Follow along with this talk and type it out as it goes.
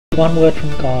One word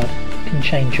from God can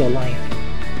change your life.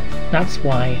 That's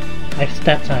why I've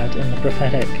stepped out in the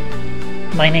prophetic.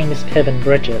 My name is Kevin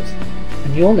Bridges,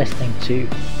 and you're listening to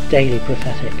Daily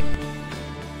Prophetic.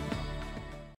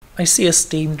 I see a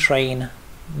steam train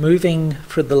moving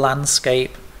through the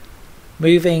landscape,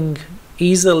 moving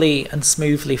easily and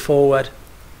smoothly forward.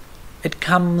 It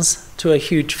comes to a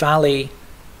huge valley,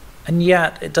 and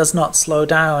yet it does not slow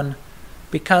down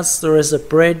because there is a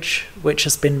bridge which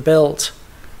has been built,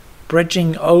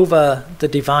 bridging over the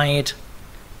divide,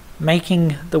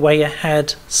 making the way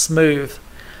ahead smooth.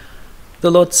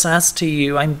 The Lord says to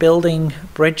you, I'm building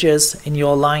bridges in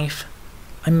your life.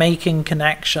 I'm making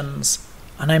connections,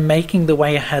 and I'm making the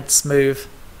way ahead smooth.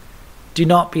 Do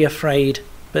not be afraid,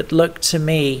 but look to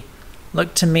me.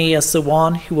 Look to me as the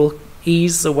one who will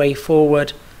ease the way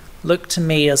forward. Look to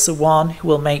me as the one who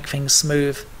will make things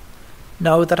smooth.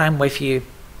 Know that I'm with you,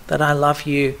 that I love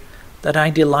you, that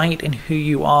I delight in who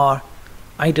you are.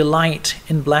 I delight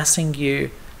in blessing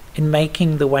you, in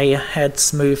making the way ahead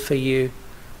smooth for you.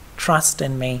 Trust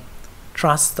in me.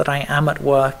 Trust that I am at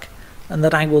work, and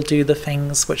that I will do the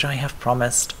things which I have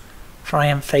promised. For I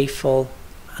am faithful,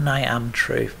 and I am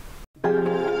true.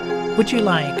 Would you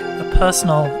like a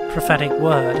personal prophetic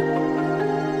word?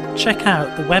 Check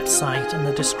out the website in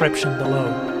the description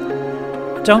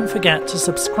below. Don't forget to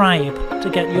subscribe to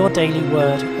get your daily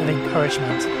word of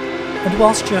encouragement. And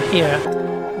whilst you're here,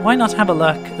 why not have a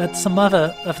look at some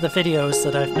other of the videos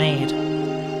that I've made?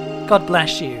 God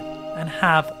bless you, and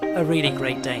have a really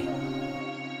great day.